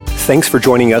Thanks for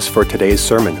joining us for today's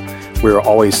sermon. We are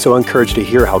always so encouraged to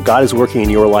hear how God is working in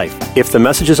your life. If the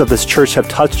messages of this church have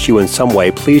touched you in some way,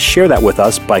 please share that with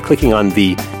us by clicking on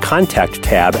the Contact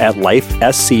tab at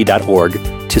lifesc.org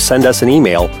to send us an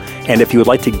email. And if you would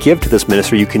like to give to this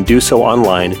ministry, you can do so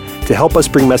online to help us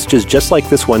bring messages just like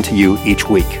this one to you each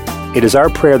week. It is our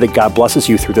prayer that God blesses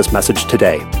you through this message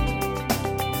today.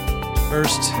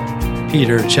 1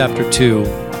 Peter chapter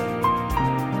 2.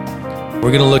 We're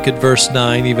going to look at verse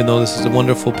 9, even though this is a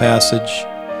wonderful passage.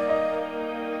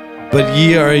 But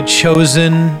ye are a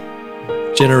chosen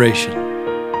generation.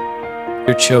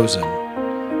 You're chosen.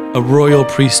 A royal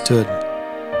priesthood.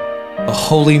 A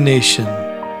holy nation.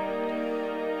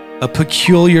 A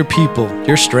peculiar people.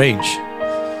 You're strange.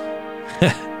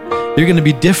 You're going to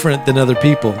be different than other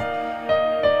people.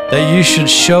 That you should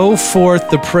show forth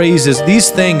the praises. These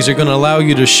things are going to allow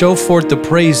you to show forth the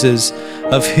praises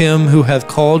of Him who hath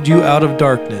called you out of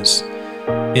darkness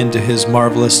into His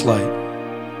marvelous light.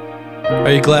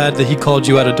 Are you glad that He called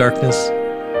you out of darkness?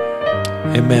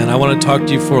 Amen. I want to talk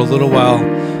to you for a little while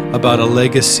about a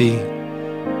legacy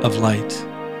of light.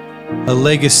 A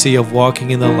legacy of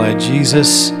walking in the light.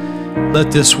 Jesus,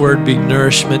 let this word be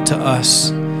nourishment to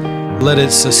us. Let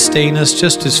it sustain us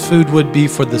just as food would be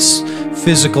for this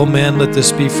physical man. Let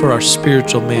this be for our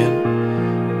spiritual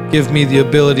man. Give me the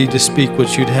ability to speak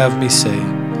what you'd have me say.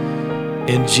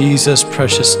 In Jesus'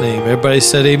 precious name. Everybody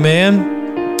said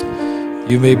amen.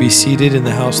 You may be seated in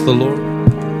the house of the Lord.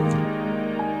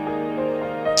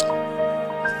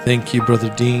 Thank you,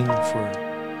 Brother Dean,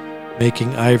 for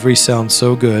making Ivory sound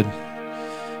so good.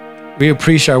 We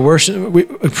appreciate our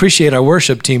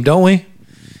worship team, don't we?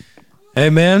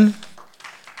 Amen.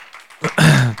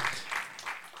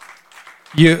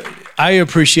 I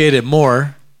appreciate it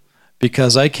more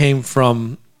because I came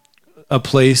from a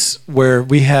place where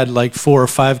we had like 4 or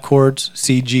 5 chords,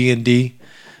 C, G, and D,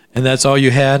 and that's all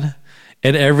you had.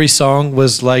 And every song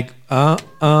was like, Yeah,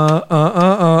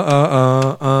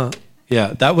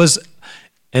 that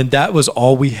was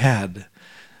all we had.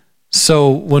 So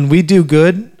when we do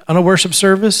good on a worship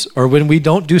service, or when we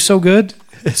don't do so good,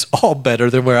 it's all better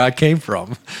than where I came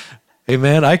from.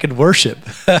 Amen. I can worship.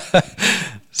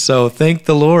 So thank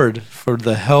the Lord for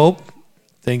the help.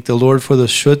 Thank the Lord for the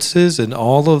schutzes and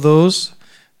all of those.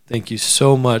 Thank you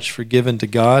so much for giving to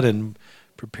God and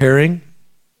preparing.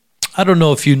 I don't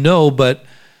know if you know, but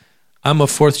I'm a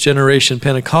 4th generation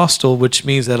Pentecostal, which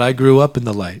means that I grew up in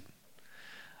the light.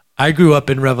 I grew up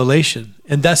in Revelation,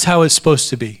 and that's how it's supposed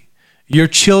to be. Your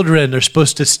children are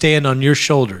supposed to stand on your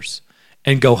shoulders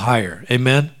and go higher.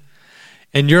 Amen?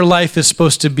 And your life is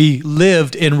supposed to be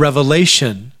lived in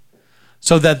Revelation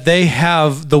so that they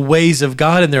have the ways of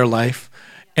God in their life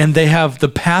and they have the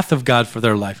path of God for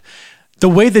their life. The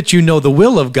way that you know the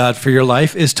will of God for your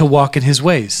life is to walk in His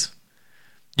ways.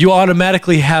 You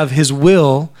automatically have His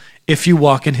will if you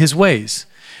walk in His ways,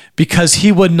 because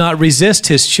He would not resist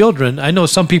His children. I know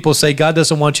some people say God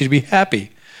doesn't want you to be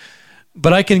happy,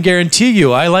 but I can guarantee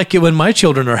you I like it when my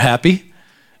children are happy.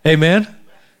 Amen?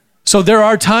 So there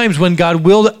are times when God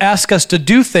will ask us to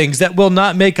do things that will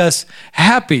not make us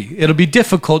happy. It'll be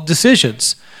difficult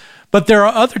decisions. But there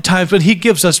are other times when He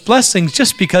gives us blessings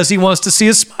just because He wants to see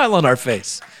a smile on our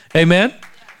face. Amen?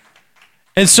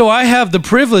 And so I have the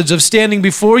privilege of standing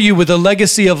before you with a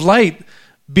legacy of light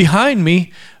behind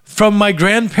me from my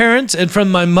grandparents and from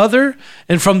my mother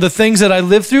and from the things that I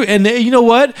lived through. And you know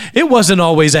what? It wasn't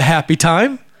always a happy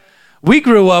time. We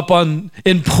grew up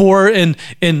in poor and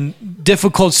in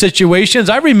difficult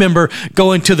situations. I remember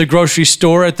going to the grocery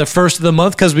store at the first of the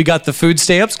month because we got the food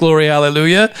stamps. Glory,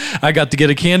 hallelujah. I got to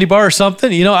get a candy bar or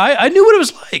something. You know, I knew what it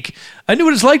was like. I knew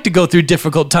what it's like to go through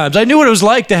difficult times. I knew what it was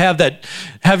like to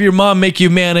have your mom make you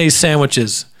mayonnaise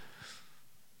sandwiches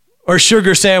or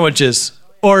sugar sandwiches.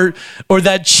 Or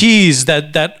that cheese,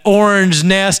 that orange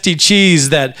nasty cheese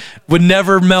that would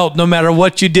never melt no matter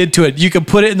what you did to it. You could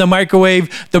put it in the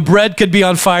microwave, the bread could be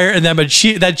on fire, and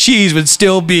that cheese would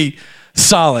still be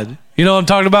solid. You know what I'm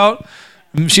talking about?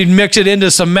 She'd mix it into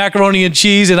some macaroni and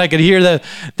cheese, and I could hear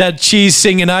that cheese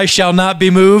singing, "I shall not be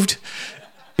moved."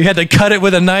 You had to cut it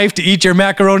with a knife to eat your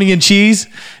macaroni and cheese.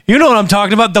 You know what I'm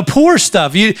talking about, the poor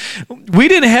stuff. We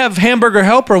didn't have Hamburger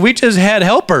Helper, we just had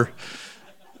Helper.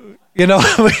 You know,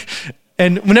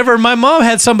 and whenever my mom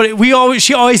had somebody,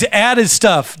 she always added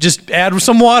stuff. Just add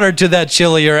some water to that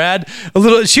chili or add a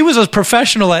little. She was a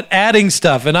professional at adding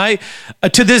stuff. And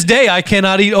to this day, I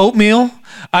cannot eat oatmeal.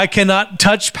 I cannot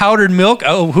touch powdered milk.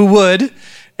 Oh, who would?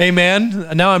 Amen.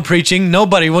 Now I'm preaching.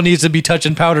 Nobody needs to be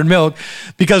touching powdered milk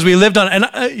because we lived on, and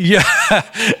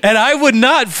I would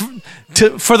not,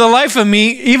 for the life of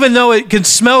me, even though it can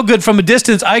smell good from a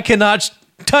distance, I cannot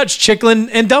touch chicken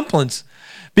and dumplings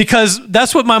because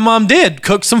that's what my mom did.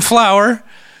 Cook some flour,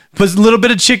 put a little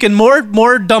bit of chicken,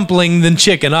 more dumpling than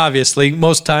chicken, obviously,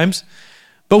 most times.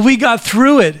 But we got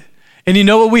through it. And you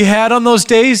know what we had on those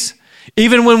days?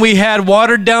 Even when we had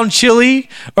watered down chili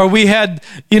or we had,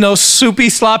 soupy,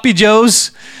 sloppy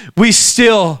joes, we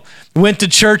still went to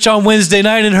church on Wednesday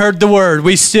night and heard the word.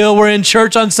 We still were in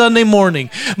church on Sunday morning.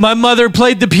 My mother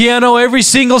played the piano every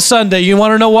single Sunday. You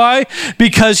want to know why?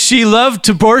 Because she loved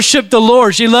to worship the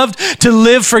Lord. She loved to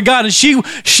live for God. And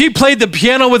she played the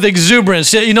piano with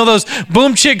exuberance. You know those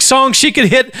boom chick songs she could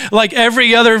hit like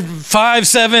every other 5,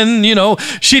 7,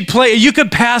 she'd play. You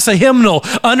could pass a hymnal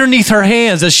underneath her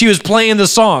hands as she was playing the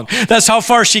song. That's how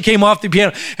far she came off the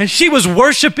piano. And she was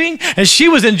worshiping and she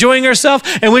was enjoying herself.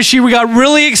 And when she got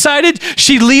really excited,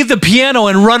 she'd leave the piano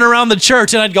and run around the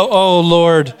church, and I'd go, "Oh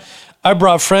Lord, I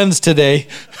brought friends today."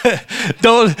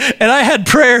 And I had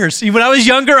prayers. When I was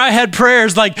younger, I had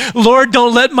prayers like, "Lord,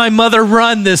 don't let my mother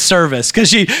run this service," because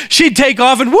she'd take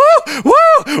off and woo,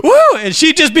 woo, woo, and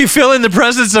she'd just be feeling the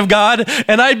presence of God,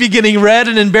 and I'd be getting red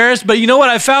and embarrassed. But you know what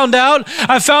I found out?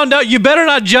 I found out you better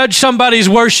not judge somebody's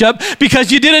worship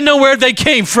because you didn't know where they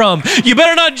came from. You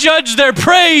better not judge their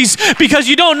praise because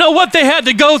you don't know what they had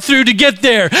to go through to get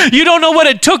there. You don't know what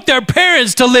it took their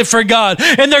parents to live for God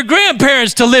and their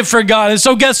grandparents to live for God. And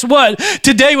so guess what?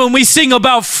 Today when we sing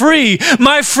about free,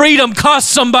 my freedom cost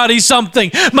somebody something.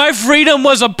 My freedom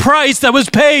was a price that was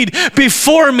paid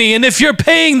before me. And if you're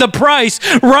paying the price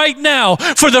right now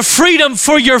for the freedom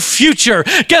for your future,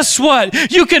 guess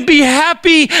what? You can be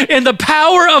happy in the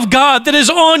power of God that is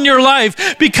on your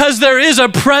life because there is a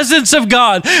presence of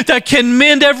God that can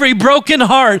mend every broken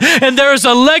heart. And there is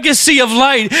a legacy of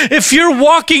light. If you're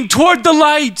walking toward the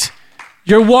light,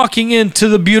 you're walking into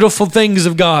the beautiful things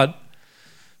of God.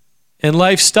 And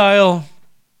lifestyle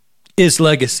is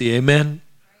legacy, amen?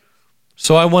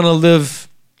 So I want to live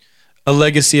a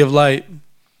legacy of light.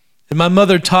 And my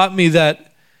mother taught me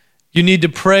that you need to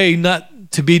pray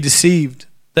not to be deceived,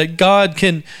 that God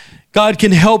can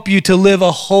help you to live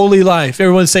a holy life.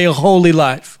 Everyone say a holy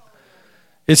life.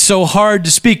 It's so hard to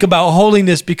speak about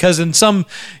holiness because in some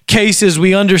cases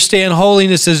we understand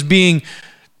holiness as being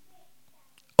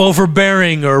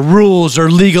overbearing or rules or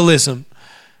legalism.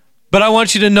 But I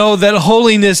want you to know that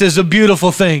holiness is a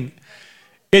beautiful thing.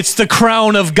 It's the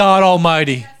crown of God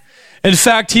Almighty. In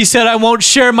fact, he said, "I won't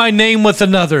share my name with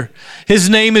another." His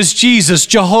name is Jesus,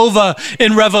 Jehovah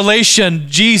in Revelation.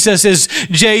 Jesus is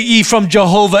J-E from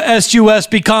Jehovah, S-U-S,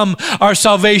 become our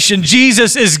salvation.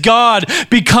 Jesus is God,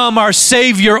 become our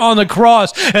Savior on the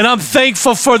cross. And I'm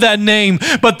thankful for that name.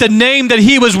 But the name that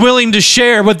he was willing to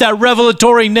share with that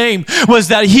revelatory name was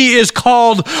that he is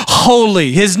called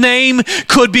holy. His name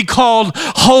could be called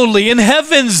holy. In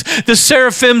heavens, the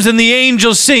seraphims and the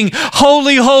angels sing,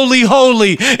 "Holy, holy,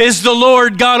 holy is the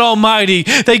Lord God Almighty."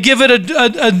 They give it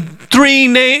a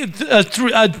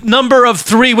number of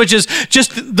 3, which is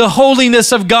just the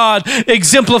holiness of God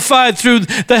exemplified through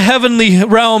the heavenly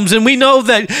realms. And we know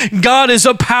that God is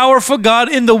a powerful God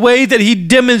in the way that he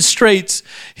demonstrates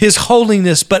his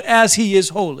holiness. But as he is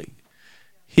holy,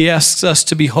 he asks us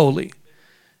to be holy.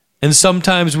 And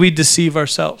sometimes we deceive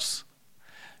ourselves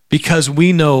because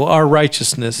we know our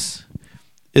righteousness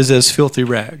is as filthy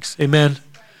rags. Amen.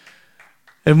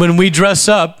 And when we dress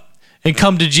up and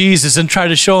come to Jesus and try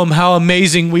to show him how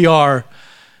amazing we are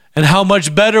and how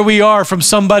much better we are from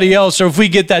somebody else, or if we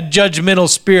get that judgmental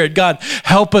spirit, God,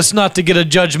 help us not to get a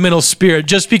judgmental spirit.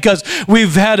 Just because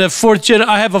we've had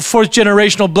I have a 4th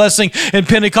generational blessing in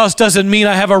Pentecost doesn't mean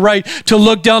I have a right to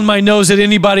look down my nose at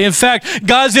anybody. In fact,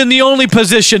 God's in the only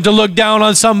position to look down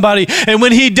on somebody. And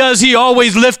when he does, he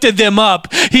always lifted them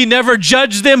up. He never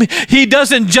judged them. He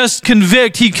doesn't just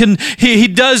convict. He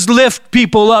does lift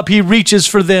people up. He reaches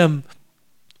for them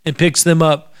and picks them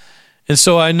up. And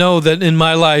so I know that in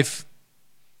my life,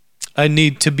 I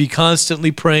need to be constantly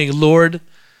praying, "Lord,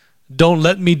 don't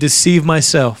let me deceive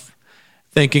myself,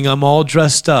 thinking I'm all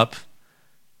dressed up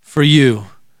for you.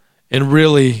 And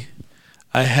really,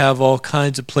 I have all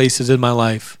kinds of places in my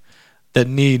life that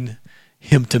need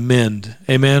him to mend."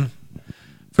 Amen.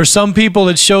 For some people,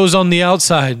 it shows on the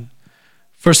outside.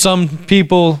 For some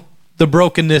people, the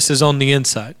brokenness is on the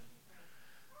inside.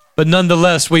 But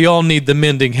nonetheless, we all need the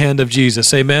mending hand of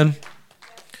Jesus. Amen.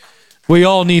 We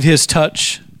all need his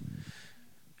touch.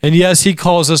 And yes, he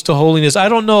calls us to holiness. I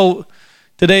don't know,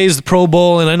 today is the Pro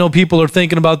Bowl, and I know people are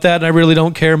thinking about that, and I really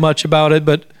don't care much about it,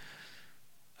 but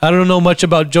I don't know much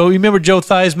about Joe. You remember Joe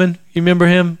Theismann? You remember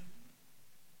him?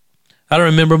 I don't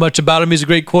remember much about him. He's a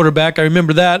great quarterback. I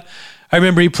remember that. I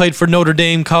remember he played for Notre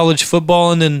Dame college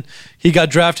football, and then he got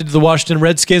drafted to the Washington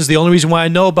Redskins. The only reason why I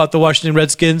know about the Washington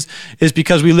Redskins is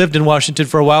because we lived in Washington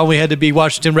for a while. And we had to be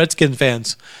Washington Redskins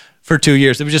fans for 2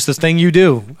 years. It was just the thing you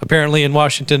do, apparently, in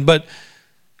Washington. But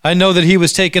I know that he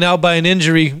was taken out by an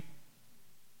injury,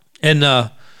 and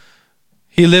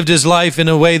he lived his life in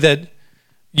a way that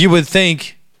you would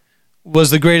think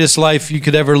was the greatest life you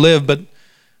could ever live. But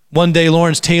one day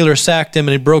Lawrence Taylor sacked him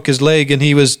and he broke his leg, and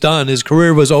he was done. His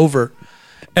career was over.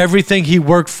 Everything he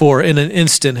worked for in an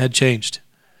instant had changed.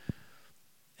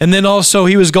 And then also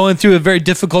he was going through a very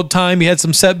difficult time. He had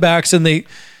some setbacks, and they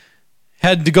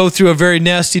had to go through a very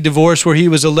nasty divorce where he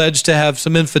was alleged to have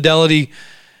some infidelity.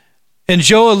 And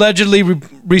Joe allegedly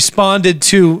responded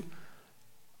to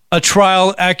a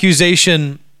trial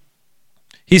accusation.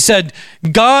 He said,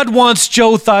 God wants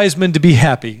Joe Theismann to be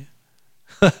happy.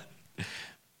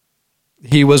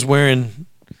 He was wearing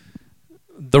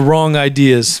the wrong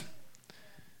ideas.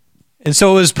 And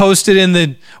so it was posted in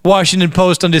the Washington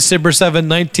Post on December 7,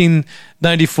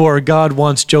 1994, God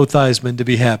wants Joe Theismann to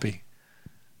be happy.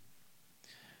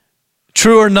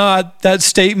 True or not, that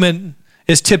statement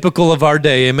is typical of our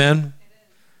day, amen?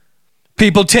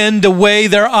 People tend to weigh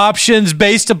their options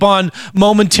based upon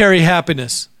momentary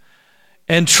happiness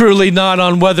and truly not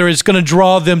on whether it's going to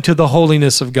draw them to the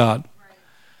holiness of God.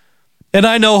 And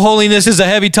I know holiness is a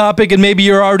heavy topic, and maybe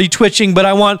you're already twitching, but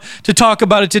I want to talk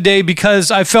about it today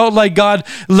because I felt like God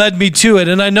led me to it.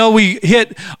 And I know we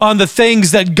hit on the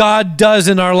things that God does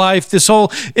in our life, this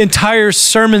whole entire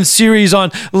sermon series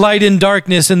on light and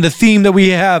darkness and the theme that we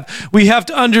have. We have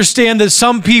to understand that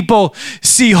some people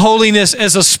see holiness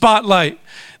as a spotlight.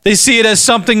 They see it as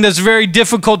something that's very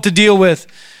difficult to deal with,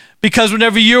 because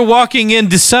whenever you're walking in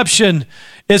deception,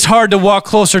 it's hard to walk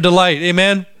closer to light.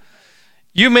 Amen?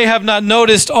 You may have not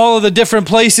noticed all of the different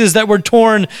places that were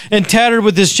torn and tattered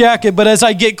with this jacket, but as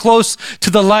I get close to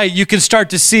the light, you can start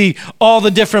to see all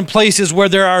the different places where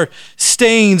there are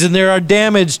stains and there are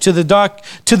damage to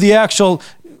the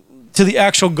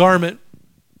actual garment.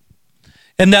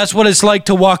 And that's what it's like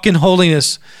to walk in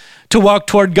holiness, to walk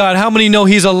toward God. How many know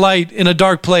He's a light in a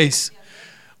dark place?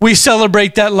 We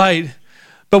celebrate that light.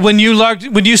 But when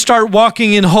you start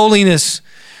walking in holiness,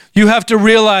 you have to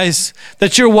realize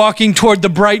that you're walking toward the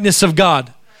brightness of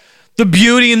God. The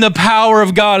beauty and the power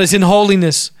of God is in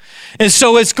holiness. And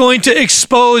so it's going to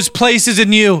expose places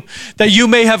in you that you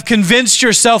may have convinced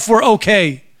yourself were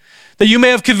okay. That you may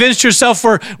have convinced yourself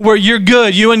where you're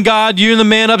good. You and God, you and the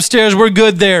man upstairs, we're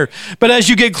good there. But as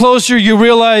you get closer, you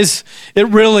realize it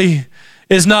really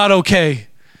is not okay.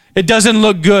 It doesn't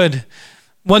look good.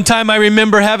 One time I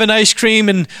remember having ice cream,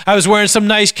 and I was wearing some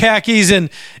nice khakis,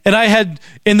 and I had,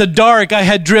 in the dark, I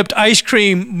had dripped ice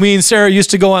cream. Me and Sarah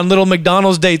used to go on little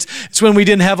McDonald's dates. It's when we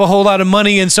didn't have a whole lot of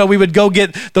money, and so we would go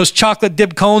get those chocolate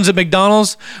dip cones at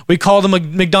McDonald's. We called them a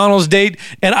McDonald's date,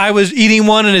 and I was eating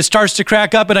one, and it starts to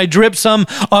crack up, and I dripped some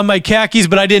on my khakis,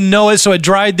 but I didn't know it, so it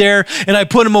dried there, and I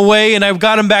put them away, and I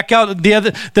got them back out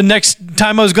the next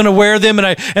time I was going to wear them, and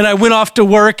I went off to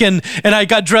work, and I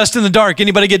got dressed in the dark.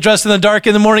 Anybody get dressed in the dark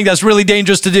in the morning? That's really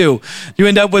dangerous to do. You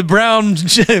end up with brown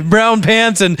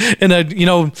pants and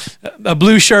a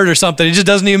blue shirt or something. It just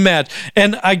doesn't even match.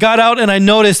 And I got out and I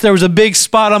noticed there was a big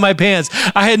spot on my pants.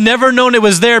 I had never known it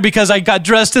was there because I got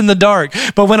dressed in the dark.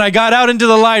 But when I got out into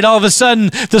the light, all of a sudden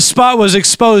the spot was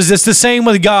exposed. It's the same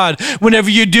with God. Whenever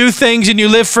you do things and you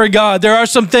live for God, there are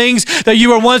some things that you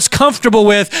were once comfortable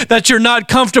with that you're not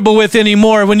comfortable with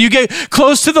anymore. When you get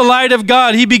close to the light of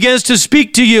God, He begins to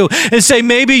speak to you and say,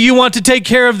 maybe you want to take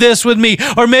care of this with me,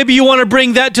 or maybe you want to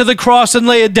bring that to the cross and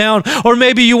lay it down, or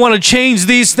maybe you want to change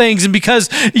these things. And because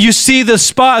you see the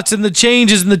spots and the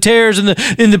changes and the tears and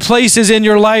the places in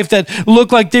your life that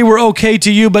look like they were okay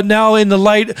to you, but now in the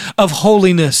light of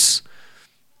holiness,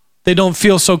 they don't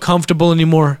feel so comfortable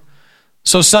anymore.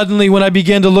 So suddenly when I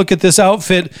began to look at this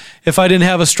outfit, if I didn't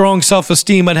have a strong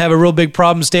self-esteem, I'd have a real big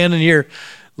problem standing here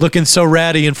looking so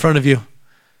ratty in front of you.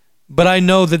 But I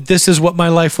know that this is what my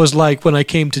life was like when I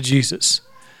came to Jesus.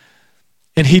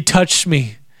 And He touched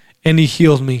me, and He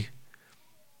healed me,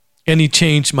 and He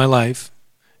changed my life.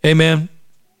 Amen.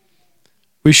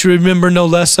 We should remember no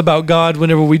less about God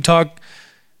whenever we talk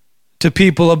to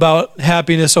people about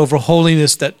happiness over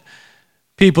holiness, that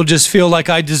people just feel like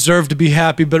I deserve to be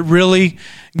happy. But really,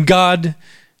 God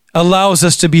allows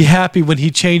us to be happy when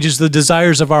He changes the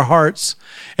desires of our hearts,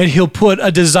 and He'll put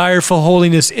a desire for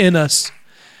holiness in us.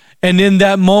 And in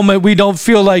that moment, we don't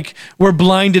feel like we're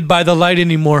blinded by the light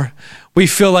anymore. We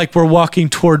feel like we're walking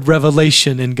toward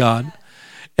revelation in God.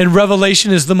 And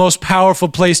revelation is the most powerful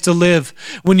place to live.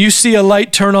 When you see a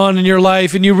light turn on in your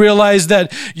life and you realize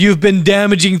that you've been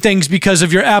damaging things because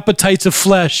of your appetites of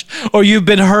flesh, or you've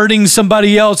been hurting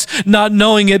somebody else not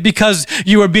knowing it because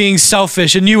you were being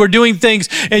selfish and you were doing things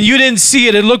and you didn't see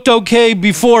it. It looked okay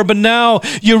before, but now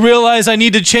you realize I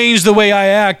need to change the way I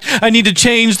act. I need to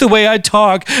change the way I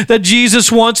talk. That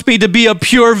Jesus wants me to be a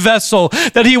pure vessel.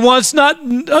 That he wants not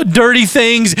dirty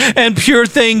things and pure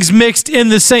things mixed in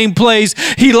the same place.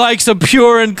 He likes a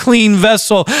pure and clean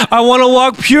vessel. I want to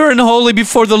walk pure and holy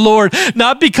before the Lord,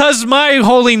 not because my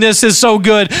holiness is so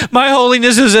good. My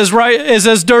holiness is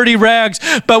as dirty rags,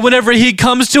 but whenever he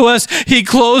comes to us, he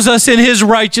clothes us in his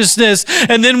righteousness,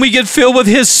 and then we get filled with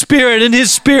his Spirit, and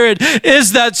his Spirit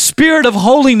is that Spirit of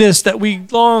holiness that we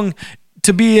long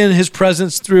to be in his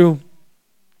presence through.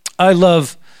 I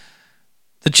love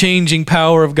the changing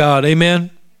power of God. Amen.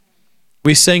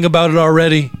 We sang about it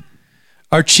already.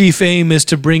 Our chief aim is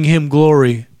to bring him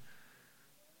glory.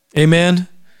 Amen.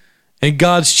 And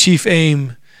God's chief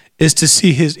aim is to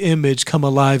see his image come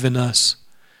alive in us.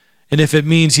 And if it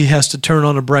means he has to turn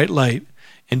on a bright light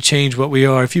and change what we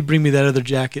are. If you bring me that other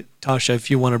jacket, Tasha, if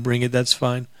you want to bring it, that's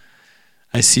fine.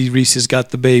 I see Reese has got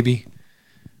the baby.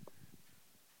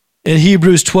 In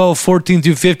Hebrews 12:14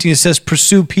 through 15, it says,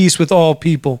 pursue peace with all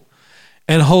people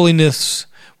and holiness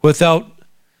without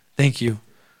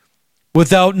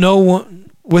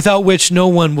which no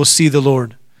one will see the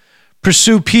Lord.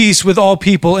 Pursue peace with all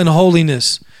people and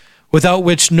holiness, without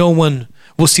which no one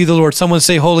will see the Lord. Someone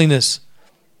say holiness.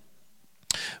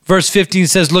 Verse 15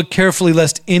 says, look carefully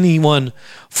lest anyone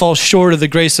fall short of the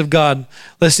grace of God,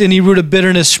 lest any root of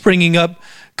bitterness springing up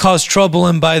cause trouble,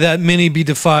 and by that many be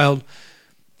defiled.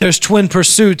 There's twin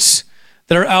pursuits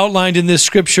that are outlined in this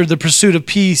scripture, the pursuit of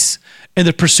peace and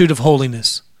the pursuit of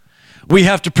holiness. We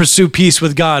have to pursue peace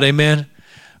with God, amen?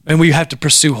 And we have to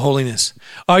pursue holiness.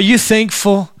 Are you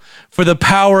thankful for the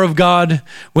power of God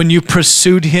when you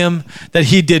pursued him, that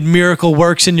he did miracle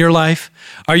works in your life?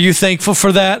 Are you thankful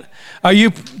for that? Are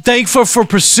you thankful for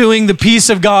pursuing the peace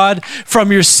of God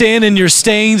from your sin and your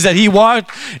stains, that he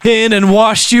walked in and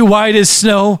washed you white as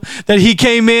snow, that he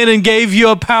came in and gave you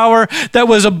a power that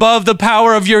was above the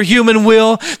power of your human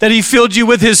will, that he filled you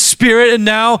with his Spirit, and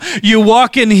now you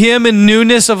walk in him in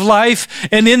newness of life,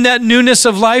 and in that newness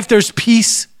of life there's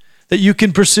peace that you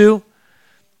can pursue?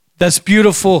 That's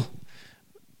beautiful.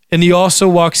 And he also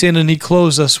walks in and he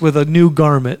clothes us with a new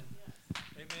garment.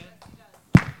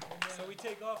 Amen. So we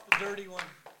take off the dirty one.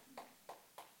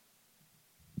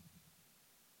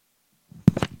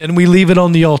 And we leave it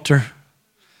on the altar.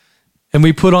 And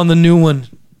we put on the new one.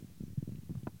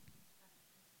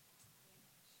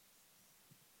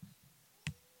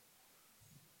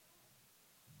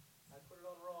 I put it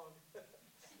on wrong.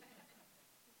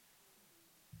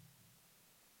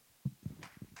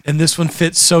 And this one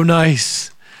fits so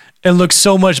nice and looks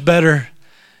so much better.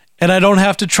 And I don't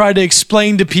have to try to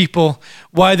explain to people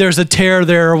why there's a tear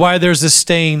there or why there's a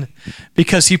stain,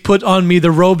 because he put on me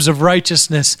the robes of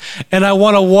righteousness, and I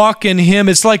want to walk in him.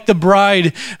 It's like the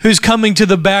bride who's coming to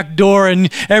the back door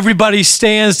and everybody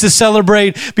stands to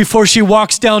celebrate before she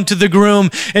walks down to the groom,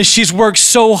 and she's worked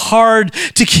so hard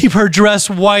to keep her dress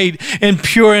white and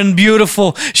pure and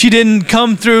beautiful. She didn't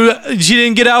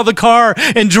get out of the car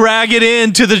and drag it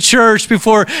into the church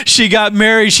before she got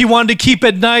married. She wanted to keep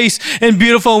it nice and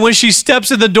beautiful. And when she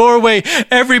steps in the doorway,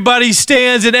 everybody stands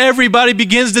and everybody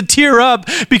begins to tear up,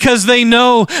 because they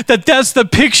know that that's the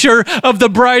picture of the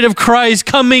bride of Christ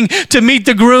coming to meet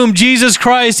the groom, Jesus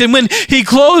Christ. And when he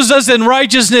clothes us in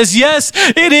righteousness, yes,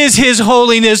 it is his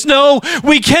holiness. No,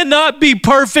 we cannot be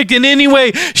perfect in any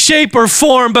way, shape, or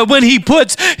form. But when he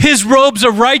puts his robes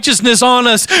of righteousness on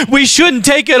us, we shouldn't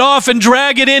take it off and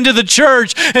drag it into the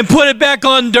church and put it back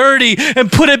on dirty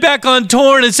and put it back on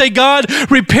torn and say, God,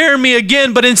 repair me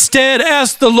again. But instead,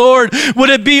 ask the Lord, would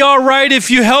it be all right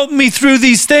if you help me through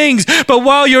these things? But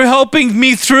while you're helping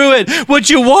me through it, would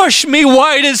you wash me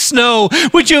white as snow?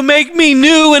 Would you make me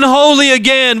new and holy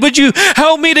again? Would you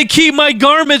help me to keep my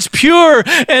garments pure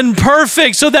and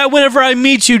perfect, so that whenever I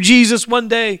meet you, Jesus, one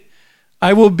day,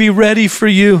 I will be ready for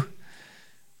you?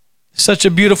 Such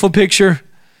a beautiful picture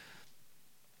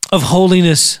of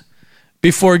holiness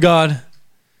before God.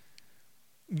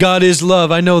 God is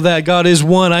love. I know that. God is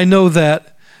one. I know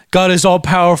that. God is all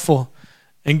powerful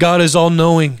and God is all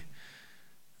knowing.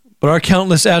 But our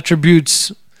countless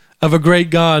attributes of a great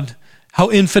God,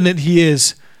 how infinite he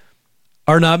is,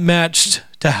 are not matched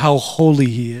to how holy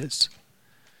he is.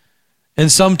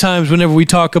 And sometimes whenever we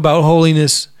talk about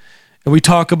holiness and we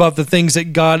talk about the things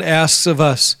that God asks of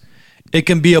us, it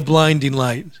can be a blinding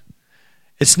light.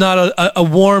 It's not a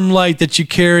warm light that you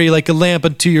carry like a lamp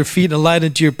unto your feet and a light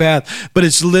unto your path, but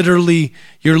it's literally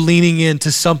you're leaning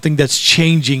into something that's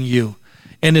changing you,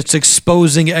 and it's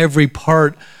exposing every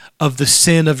part of the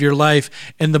sin of your life.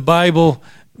 And the Bible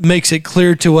makes it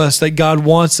clear to us that God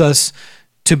wants us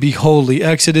to be holy.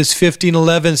 Exodus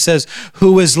 15:11 says,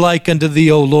 "Who is like unto thee,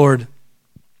 O Lord,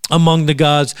 among the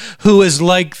gods? Who is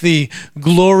like thee,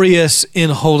 glorious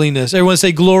in holiness?" Everyone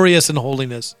say glorious in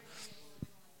holiness.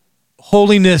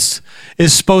 Holiness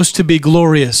is supposed to be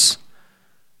glorious,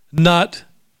 not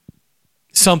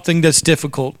something that's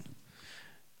difficult.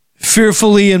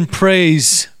 Fearfully in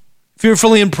praises,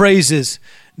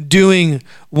 doing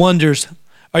wonders.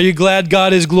 Are you glad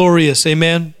God is glorious?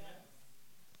 Amen.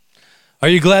 Are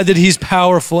you glad that he's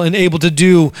powerful and able to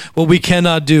do what we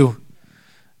cannot do?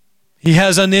 He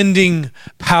has unending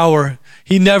power.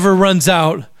 He never runs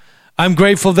out. I'm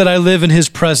grateful that I live in his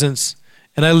presence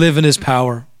and I live in his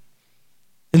power.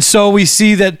 And so we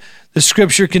see that the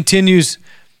scripture continues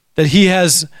that he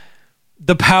has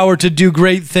the power to do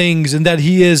great things and that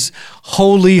he is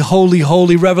holy, holy,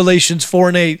 holy. Revelations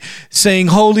 4:8 saying,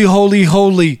 "Holy, holy,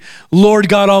 holy, Lord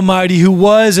God Almighty, who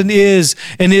was and is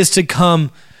to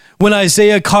come." When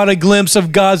Isaiah caught a glimpse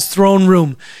of God's throne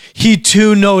room, he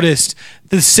too noticed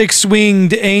the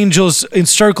six-winged angels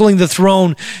encircling the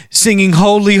throne, singing,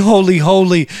 "Holy, holy,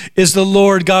 holy is the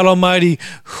Lord God Almighty.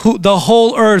 The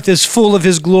whole earth is full of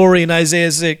his glory," in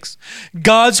Isaiah 6.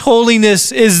 God's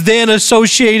holiness is then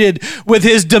associated with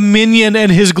his dominion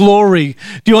and his glory.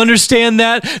 Do you understand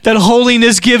that? That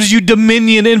holiness gives you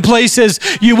dominion in places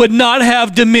you would not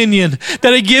have dominion.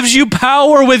 That it gives you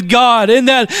power with God, and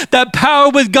that power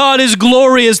with God is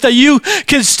glorious, that you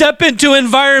can step into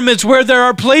environments where there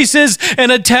are places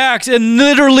and attacks, and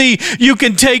literally you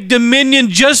can take dominion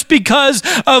just because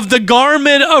of the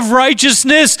garment of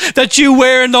righteousness that you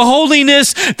wear and the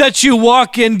holiness that you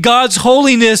walk in. God's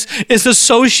holiness is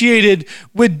associated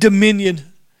with dominion.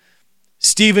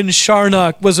 Stephen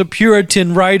Charnock was a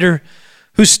Puritan writer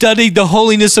who studied the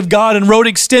holiness of God and wrote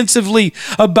extensively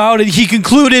about it. He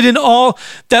concluded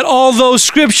that although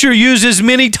Scripture uses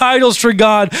many titles for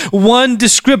God, one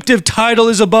descriptive title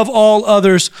is above all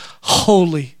others: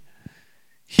 holy.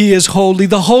 He is holy.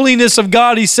 The holiness of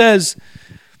God, he says,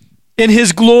 in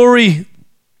his glory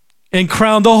and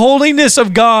crown. The holiness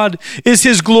of God is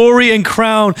his glory and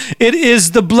crown. It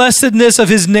is the blessedness of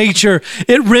his nature.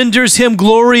 It renders him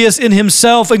glorious in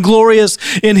himself and glorious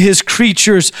in his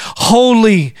creatures.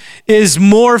 Holy is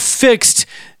more fixed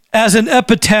as an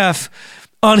epitaph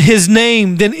on his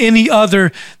name than any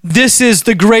other. This is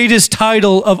the greatest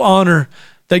title of honor,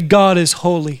 that God is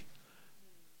holy.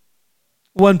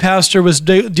 One pastor was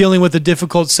dealing with a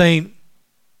difficult saint,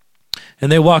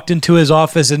 and they walked into his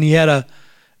office, and he had a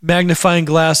magnifying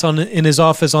glass in his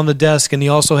office on the desk, and he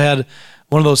also had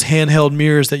one of those handheld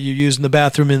mirrors that you use in the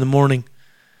bathroom in the morning.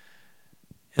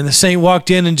 And the saint walked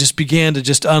in and just began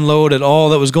to unload at all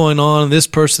that was going on. And this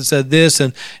person said this,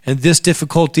 and this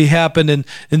difficulty happened, and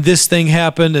this thing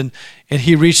happened. And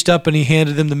he reached up and he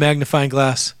handed him the magnifying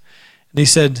glass. And he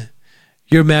said,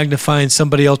 "You're magnifying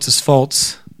somebody else's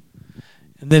faults."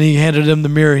 And then he handed him the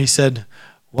mirror. He said,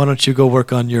 "Why don't you go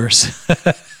work on yours?"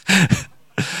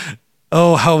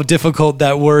 Oh, how difficult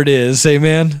that word is,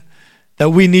 amen? That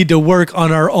we need to work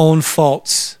on our own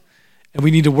faults, and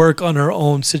we need to work on our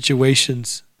own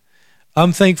situations.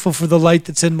 I'm thankful for the light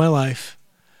that's in my life.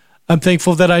 I'm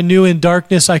thankful that I knew in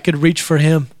darkness I could reach for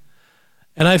him.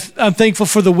 And I'm thankful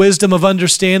for the wisdom of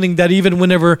understanding that even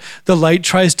whenever the light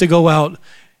tries to go out,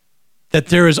 that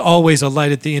there is always a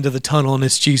light at the end of the tunnel, and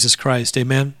it's Jesus Christ,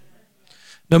 amen?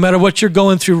 No matter what you're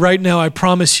going through right now, I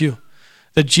promise you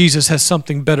that Jesus has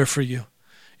something better for you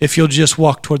if you'll just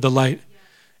walk toward the light.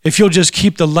 If you'll just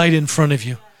keep the light in front of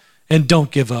you and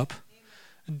don't give up.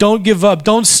 Don't give up.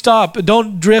 Don't stop.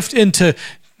 Don't drift into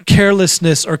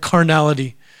carelessness or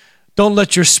carnality. Don't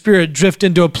let your spirit drift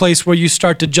into a place where you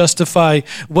start to justify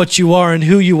what you are and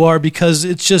who you are because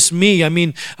it's just me. I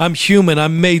mean, I'm human.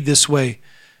 I'm made this way.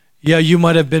 Yeah, you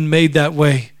might have been made that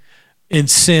way in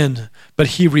sin, but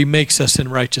he remakes us in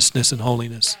righteousness and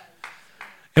holiness.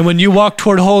 And when you walk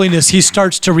toward holiness, he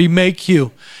starts to remake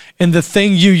you. And the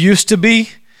thing you used to be,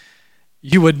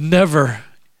 you would never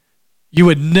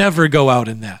go out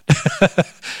in that.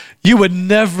 You would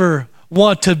never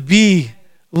want to be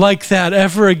like that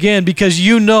ever again, because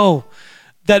you know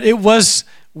that it was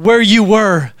where you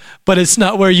were, but it's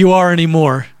not where you are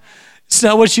anymore. It's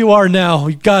not what you are now.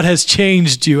 God has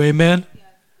changed you, amen?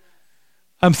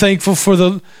 I'm thankful for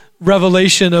the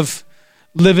revelation of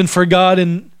living for God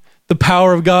and the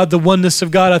power of God, the oneness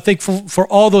of God. I'm thankful for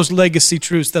all those legacy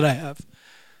truths that I have.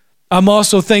 I'm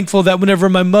also thankful that whenever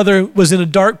my mother was in a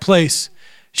dark place,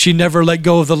 she never let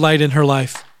go of the light in her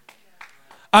life.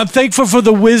 I'm thankful for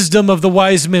the wisdom of the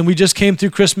wise men. We just came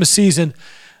through Christmas season,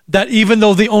 that even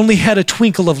though they only had a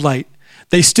twinkle of light,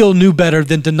 they still knew better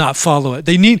than to not follow it.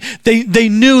 They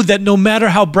knew that no matter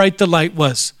how bright the light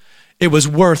was, it was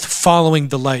worth following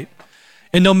the light.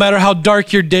 And no matter how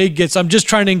dark your day gets, I'm just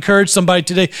trying to encourage somebody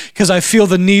today because I feel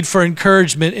the need for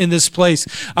encouragement in this place.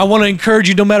 I want to encourage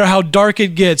you, no matter how dark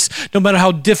it gets, no matter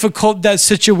how difficult that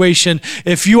situation,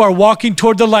 if you are walking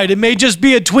toward the light, it may just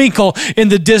be a twinkle in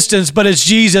the distance, but it's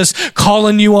Jesus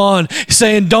calling you on,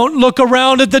 saying, don't look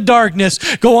around at the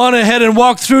darkness. Go on ahead and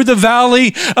walk through the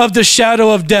valley of the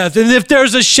shadow of death. And if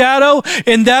there's a shadow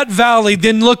in that valley,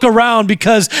 then look around,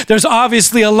 because there's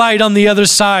obviously a light on the other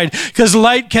side, because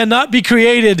light cannot be created.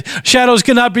 Shadows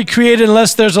cannot be created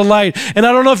unless there's a light. And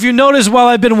I don't know if you noticed while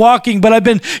I've been walking, but I've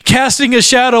been casting a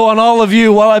shadow on all of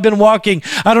you while I've been walking.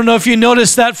 I don't know if you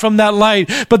noticed that from that light,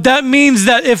 but that means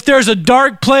that if there's a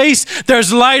dark place,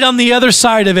 there's light on the other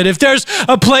side of it. If there's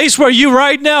a place where you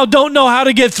right now don't know how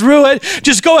to get through it,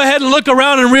 just go ahead and look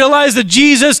around and realize that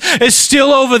Jesus is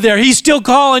still over there. He's still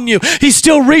calling you. He's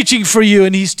still reaching for you,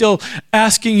 and he's still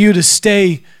asking you to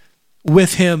stay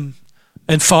with him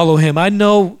and follow him. I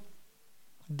know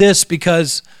this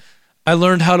because I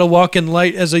learned how to walk in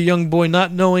light as a young boy,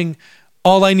 not knowing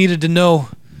all I needed to know,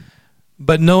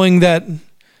 but knowing that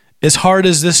as hard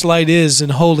as this light is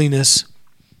in holiness,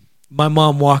 my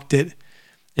mom walked it,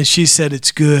 and she said,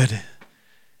 it's good.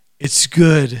 It's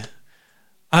good.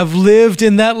 I've lived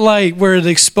in that light where it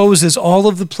exposes all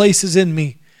of the places in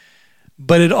me,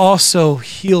 but it also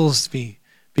heals me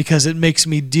because it makes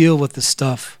me deal with the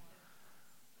stuff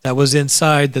that was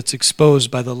inside that's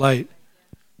exposed by the light.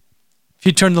 If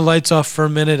you turn the lights off for a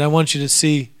minute, I want you to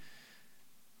see.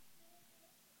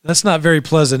 That's not very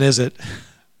pleasant, is it?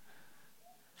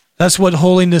 That's what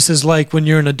holiness is like when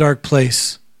you're in a dark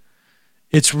place.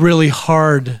 It's really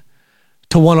hard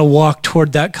to want to walk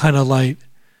toward that kind of light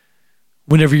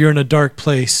whenever you're in a dark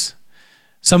place.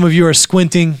 Some of you are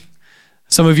squinting.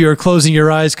 Some of you are closing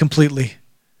your eyes completely.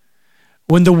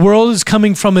 When the world is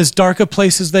coming from as dark a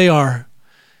place as they are,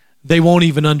 they won't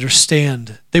even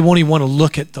understand. They won't even want to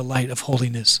look at the light of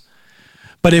holiness.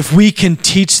 But if we can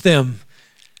teach them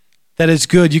that it's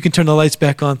good, you can turn the lights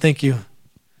back on. Thank you.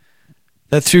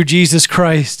 That through Jesus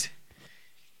Christ,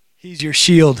 he's your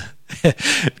shield.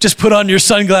 Just put on your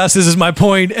sunglasses is my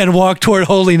point and walk toward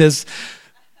holiness.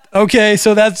 Okay,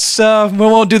 so that's, we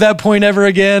won't do that point ever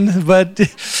again, but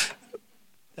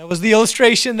that was the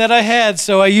illustration that I had,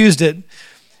 so I used it.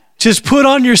 Just put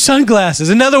on your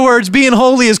sunglasses. In other words, being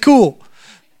holy is cool.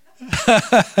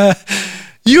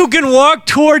 You can walk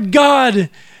toward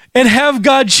God and have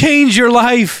God change your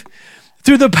life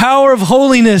through the power of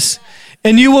holiness,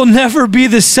 and you will never be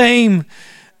the same.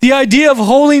 The idea of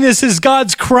holiness is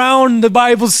God's crown, the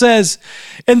Bible says.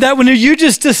 And that when you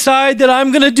just decide that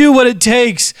I'm going to do what it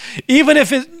takes, even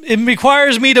if it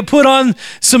requires me to put on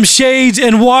some shades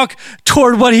and walk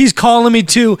toward what he's calling me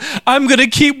to, I'm going to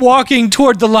keep walking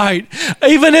toward the light.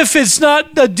 Even if it's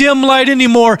not a dim light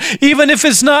anymore, even if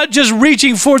it's not just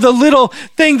reaching for the little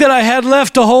thing that I had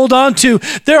left to hold on to,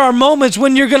 there are moments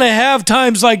when you're going to have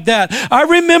times like that. I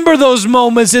remember those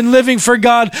moments in living for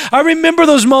God. I remember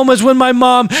those moments when my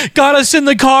mom got us in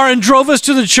the car and drove us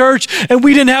to the church and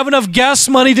we didn't have enough gas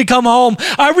money to come home.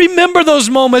 I remember those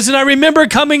moments, and I remember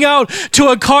coming out to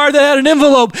a car that had an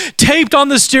envelope taped on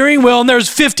the steering wheel and there's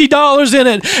 $50 in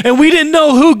it, and we didn't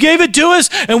know who gave it to us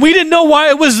and we didn't know why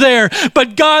it was there,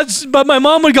 but my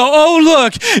mom would go, oh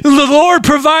look, the Lord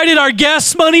provided our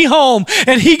gas money home,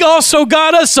 and he also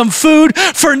got us some food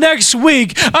for next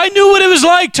week. I knew what it was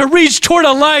like to reach toward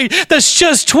a light that's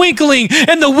just twinkling,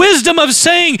 and the wisdom of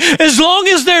saying, as long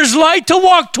as there's light to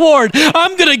walk toward,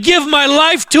 I'm going to give my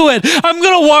life to it. I'm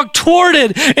going to walk toward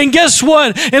it. And guess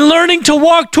what? In learning to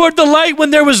walk toward the light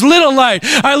when there was little light,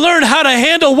 I learned how to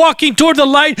handle walking toward the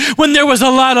light when there was a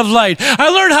lot of light. I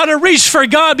learned how to reach for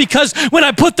God because when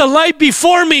I put the light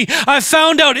before me, I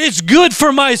found out it's good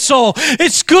for my soul.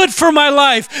 It's good for my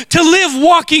life to live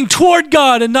walking toward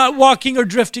God and not walking or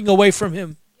drifting away from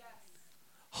him.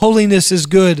 Holiness is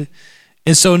good.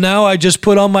 And so now I just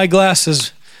put on my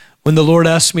glasses when the Lord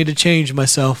asks me to change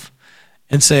myself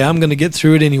and say, I'm going to get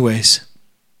through it anyways.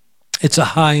 It's a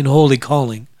high and holy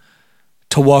calling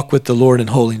to walk with the Lord in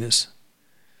holiness.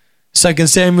 2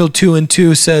 Samuel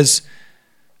 2:2 says,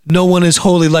 no one is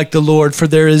holy like the Lord, for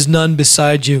there is none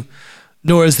beside you,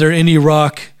 nor is there any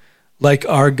rock like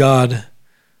our God.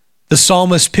 The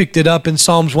psalmist picked it up in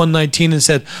Psalms 119 and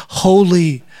said,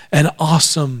 holy and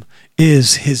awesome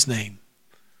is his name.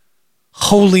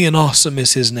 Holy and awesome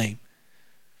is his name.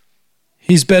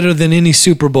 He's better than any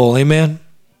Super Bowl. Amen.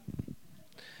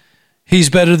 He's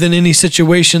better than any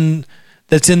situation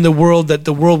that's in the world that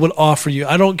the world would offer you.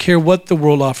 I don't care what the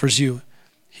world offers you.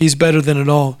 He's better than it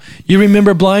all. You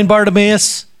remember blind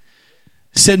Bartimaeus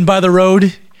sitting by the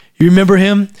road? You remember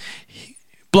him?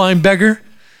 Blind beggar.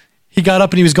 He got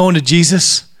up and he was going to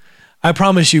Jesus. I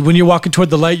promise you, when you're walking toward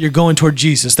the light, you're going toward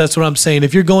Jesus. That's what I'm saying.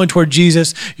 If you're going toward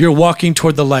Jesus, you're walking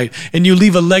toward the light. And you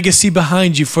leave a legacy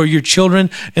behind you for your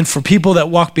children and for people that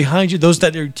walk behind you, those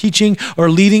that are teaching or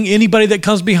leading, anybody that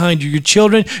comes behind you, your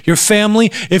children, your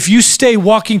family. If you stay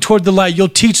walking toward the light, you'll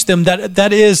teach them that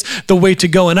that is the way to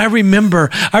go. And I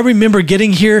remember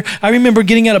getting here. I remember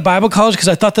getting out of Bible college because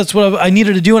I thought that's what I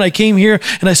needed to do. And I came here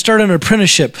and I started an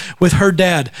apprenticeship with her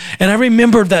dad. And I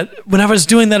remember that when I was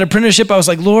doing that apprenticeship, I was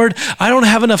like, Lord, I don't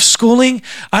have enough schooling.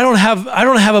 I don't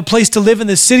have a place to live in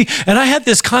this city. And I had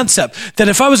this concept that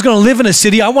if I was going to live in a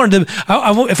city,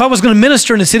 if I was going to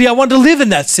minister in a city, I wanted to live in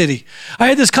that city. I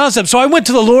had this concept. So I went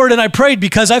to the Lord and I prayed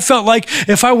because I felt like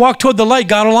if I walk toward the light,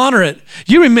 God will honor it.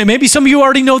 You remember, maybe some of you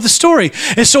already know the story.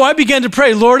 And so I began to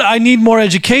pray, Lord, I need more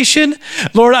education.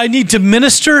 Lord, I need to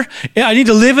minister. I need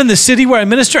to live in the city where I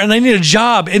minister, and I need a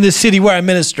job in the city where I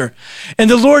minister. And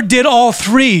the Lord did all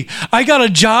three. I got a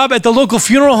job at the local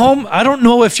funeral home. I don't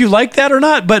know if you like that or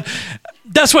not, but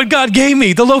that's what God gave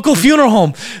me, the local funeral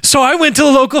home. So I went to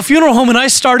the local funeral home and I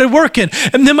started working.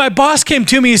 And then my boss came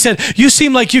to me and said, you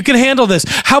seem like you can handle this.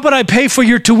 How about I pay for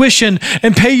your tuition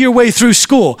and pay your way through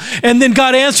school? And then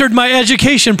God answered my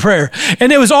education prayer.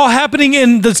 And it was all happening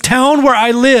in the town where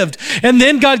I lived. And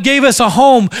then God gave us a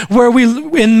home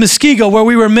in Muskego where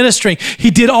we were ministering. He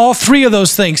did all three of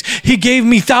those things. He gave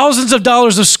me thousands of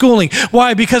dollars of schooling.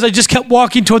 Why? Because I just kept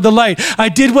walking toward the light. I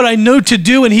did what I knew to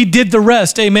do and he did the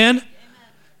rest. Amen?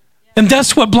 And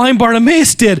that's what blind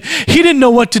Bartimaeus did. He didn't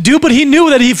know what to do, but he knew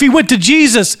that if he went to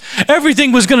Jesus,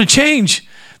 everything was going to change.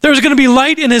 There was going to be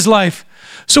light in his life.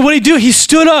 So what did he do? He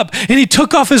stood up and he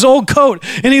took off his old coat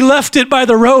and he left it by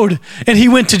the road and he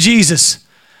went to Jesus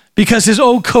because his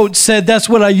old coat said, that's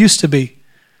what I used to be.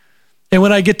 And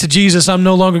when I get to Jesus, I'm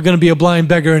no longer going to be a blind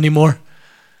beggar anymore.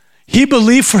 He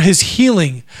believed for his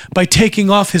healing by taking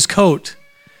off his coat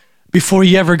before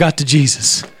he ever got to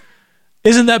Jesus.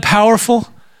 Isn't that powerful?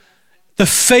 The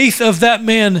faith of that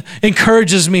man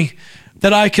encourages me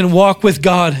that I can walk with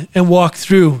God and walk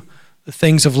through the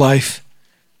things of life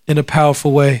in a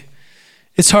powerful way.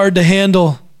 It's hard to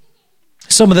handle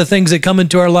some of the things that come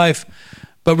into our life,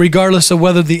 but regardless of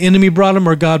whether the enemy brought them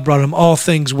or God brought them, all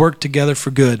things work together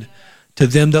for good to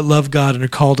them that love God and are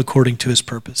called according to his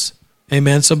purpose.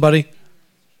 Amen, somebody?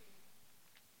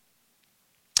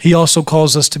 He also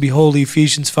calls us to be holy,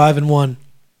 Ephesians 5:1.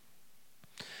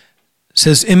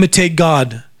 Says, imitate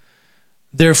God,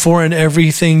 therefore, in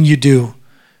everything you do,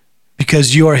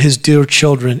 because you are his dear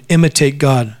children. Imitate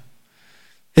God.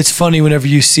 It's funny whenever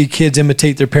you see kids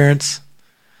imitate their parents.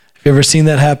 Have you ever seen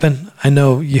that happen? I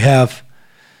know you have.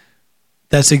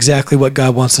 That's exactly what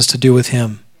God wants us to do with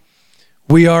him.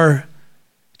 We are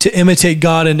to imitate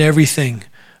God in everything,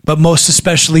 but most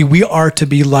especially, we are to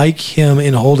be like him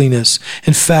in holiness.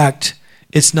 In fact,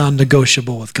 it's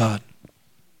non-negotiable with God.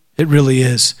 It really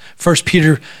is. 1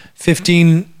 Peter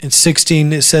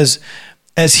 15:16, it says,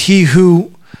 as he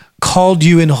who called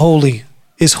you in holy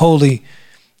is holy,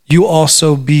 you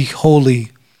also be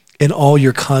holy in all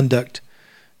your conduct,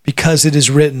 because it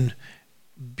is written,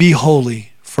 be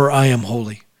holy, for I am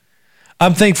holy.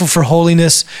 I'm thankful for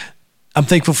holiness. I'm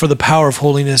thankful for the power of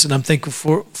holiness, and I'm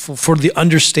thankful for the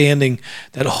understanding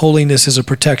that holiness is a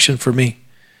protection for me.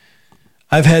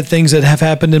 I've had things that have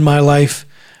happened in my life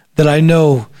that I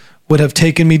know would have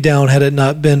taken me down had it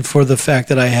not been for the fact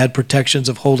that I had protections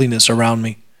of holiness around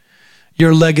me.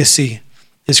 Your legacy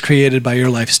is created by your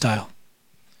lifestyle.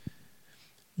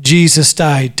 Jesus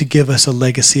died to give us a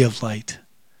legacy of light.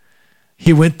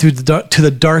 He went through to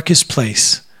the darkest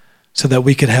place so that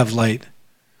we could have light.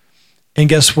 And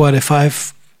guess what? If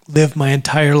I've lived my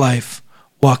entire life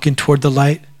walking toward the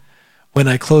light, when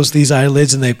I close these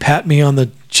eyelids and they pat me on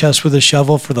the chest with a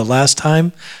shovel for the last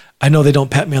time, I know they don't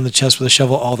pat me on the chest with a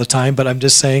shovel all the time, but I'm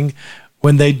just saying,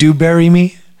 when they do bury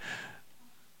me,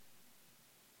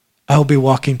 I'll be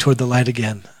walking toward the light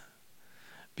again.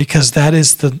 Because that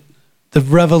is the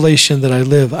revelation that I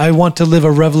live. I want to live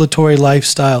a revelatory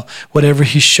lifestyle. Whatever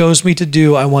he shows me to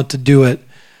do, I want to do it.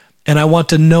 And I want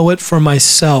to know it for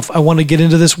myself. I want to get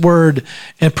into this word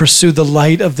and pursue the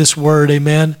light of this word.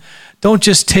 Amen. Don't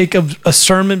just take a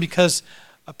sermon because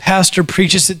a pastor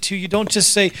preaches it to you, don't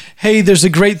just say, hey, there's a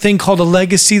great thing called a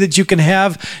legacy that you can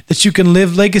have, that you can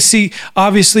live. Legacy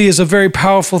obviously is a very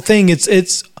powerful thing.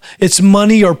 It's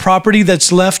money or property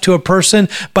that's left to a person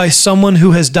by someone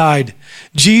who has died.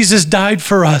 Jesus died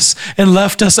for us and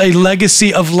left us a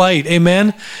legacy of light.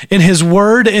 Amen. In his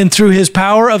word and through his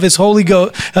power of his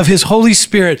Holy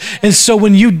Spirit. And so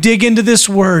when you dig into this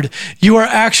word, you are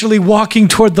actually walking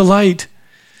toward the light.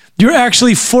 You're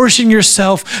actually forcing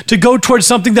yourself to go towards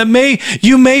something that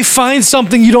you may find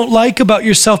something you don't like about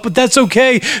yourself, but that's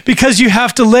okay, because you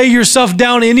have to lay yourself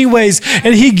down anyways.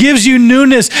 And he gives you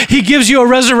newness. He gives you a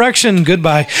resurrection.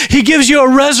 Goodbye. He gives you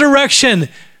a resurrection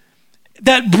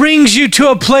that brings you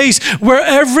to a place where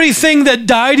everything that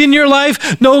died in your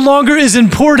life no longer is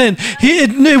important.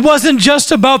 It wasn't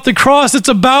just about the cross, it's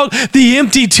about the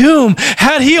empty tomb.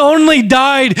 Had he only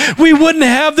died, we wouldn't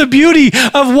have the beauty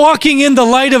of walking in the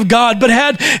light of God.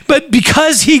 But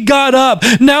because he got up,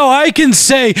 now I can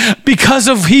say, because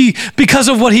of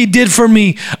what he did for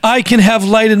me, I can have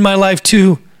light in my life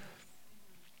too.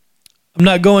 I'm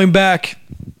not going back.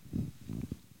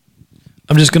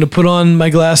 I'm just going to put on my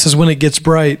glasses when it gets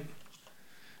bright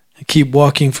and keep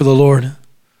walking for the Lord.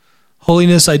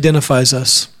 Holiness identifies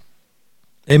us.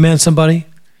 Amen, somebody?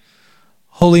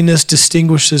 Holiness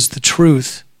distinguishes the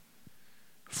truth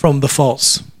from the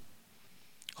false.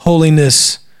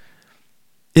 Holiness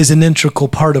is an integral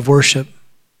part of worship.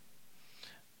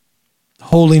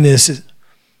 Holiness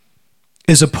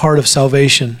is a part of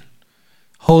salvation.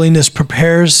 Holiness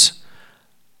prepares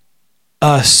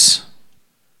us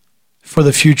for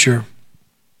the future.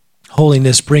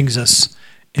 Holiness brings us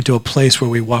into a place where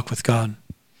we walk with God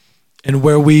and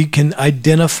where we can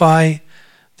identify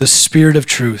the spirit of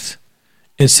truth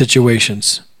in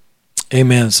situations.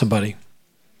 Amen, somebody.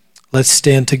 Let's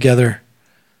stand together.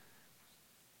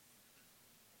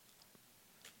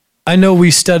 I know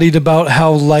we studied about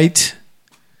how light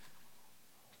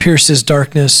pierces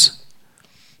darkness.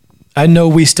 I know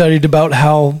we studied about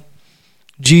how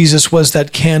Jesus was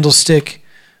that candlestick.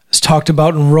 It's talked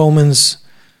about in Romans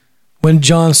when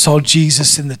John saw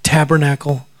Jesus in the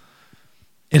tabernacle.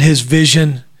 In his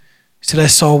vision, he said, I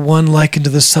saw one likened to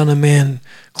the Son of Man,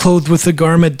 clothed with a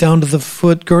garment down to the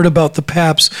foot, girt about the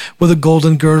paps with a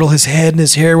golden girdle. His head and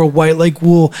his hair were white like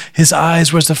wool. His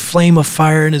eyes were as a flame of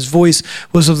fire, and his voice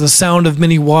was of the sound of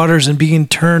many waters. And being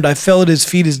turned, I fell at his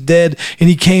feet as dead. And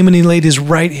he came and he laid his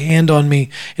right hand on me.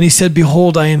 And he said,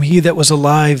 behold, I am he that was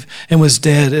alive and was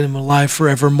dead and am alive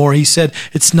forevermore. He said,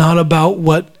 it's not about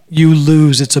what you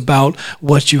lose. It's about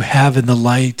what you have in the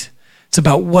light. It's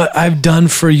about what I've done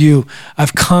for you.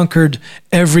 I've conquered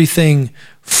everything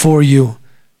for you.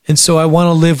 And so I want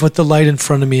to live with the light in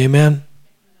front of me. Amen?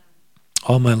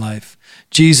 All my life.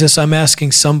 Jesus, I'm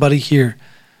asking somebody here,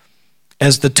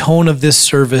 as the tone of this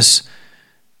service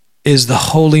is the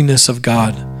holiness of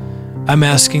God, I'm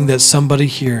asking that somebody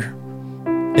here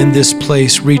in this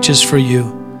place reaches for you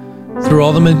through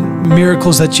all the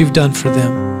miracles that you've done for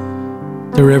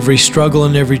them, through every struggle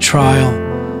and every trial,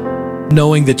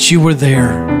 knowing that you were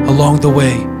there along the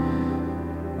way.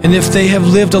 And if they have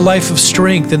lived a life of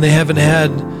strength and they haven't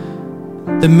had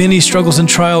the many struggles and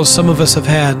trials some of us have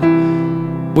had,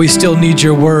 we still need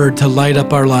your word to light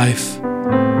up our life.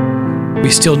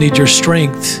 We still need your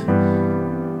strength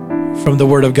from the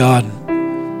word of God.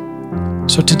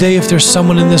 So today, if there's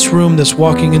someone in this room that's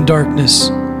walking in darkness,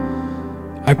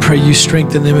 I pray you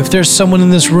strengthen them. If there's someone in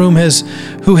this room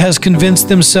who has convinced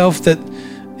themselves that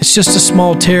it's just a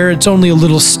small tear, it's only a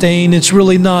little stain, it's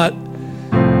really not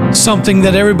something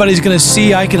that everybody's going to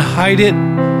see, I can hide it,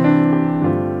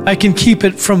 I can keep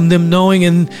it from them knowing,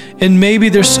 and maybe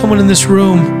there's someone in this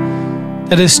room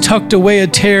that has tucked away a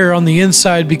tear on the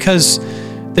inside because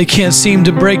they can't seem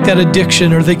to break that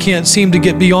addiction, or they can't seem to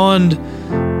get beyond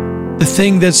the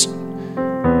thing that's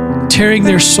tearing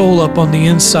their soul up on the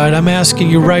inside. I'm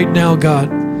asking you right now, God,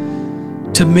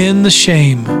 to mend the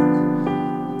shame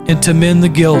and to mend the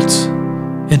guilt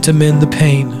and to mend the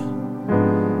pain.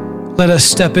 Let us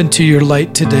step into your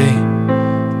light today.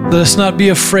 Let us not be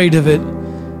afraid of it,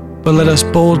 but let us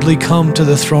boldly come to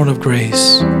the throne of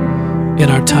grace in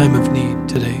our time of need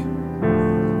today.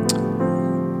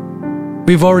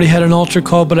 We've already had an altar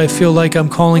call, but I feel like I'm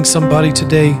calling somebody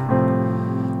today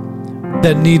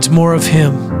that needs more of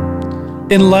him.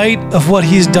 In light of what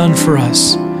he's done for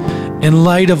us, in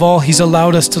light of all he's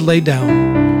allowed us to lay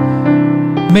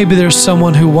down, maybe there's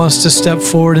someone who wants to step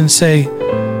forward and say,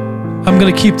 I'm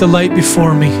going to keep the light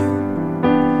before me.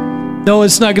 No,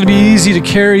 it's not going to be easy to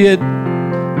carry it.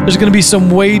 There's going to be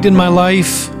some weight in my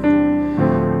life.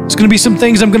 There's going to be some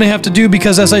things I'm going to have to do,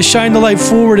 because as I shine the light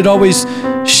forward, it always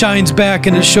shines back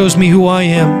and it shows me who I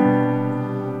am.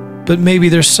 But maybe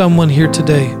there's someone here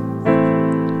today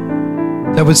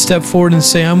that would step forward and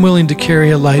say, I'm willing to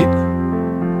carry a light.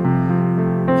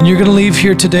 And you're going to leave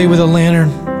here today with a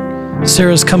lantern.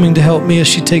 Sarah's coming to help me as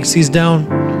she takes these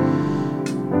down.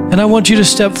 And I want you to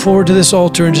step forward to this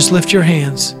altar and just lift your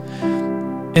hands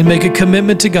and make a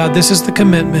commitment to God. This is the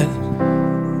commitment.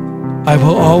 I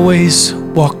will always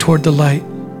walk toward the light.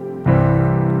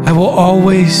 I will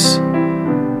always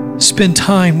spend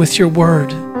time with your word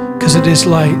because it is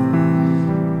light.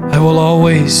 I will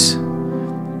always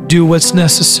do what's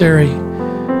necessary,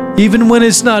 even when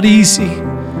it's not easy.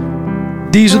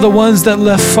 These are the ones that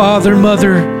left father,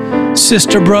 mother,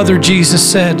 sister, brother, Jesus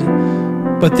said,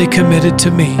 but they committed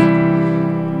to me.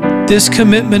 This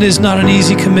commitment is not an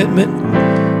easy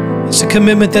commitment. It's a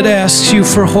commitment that asks you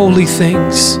for holy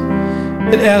things.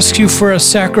 It asks you for a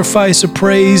sacrifice of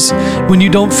praise when you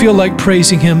don't feel like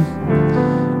praising Him.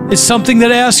 It's something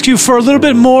that asks you for a little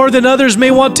bit more than others may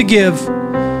want to give.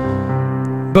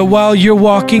 But while you're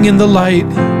walking in the light,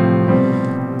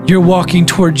 you're walking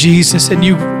toward Jesus and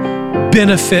you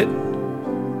benefit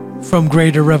from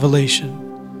greater revelation.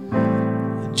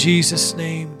 In Jesus'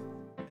 name.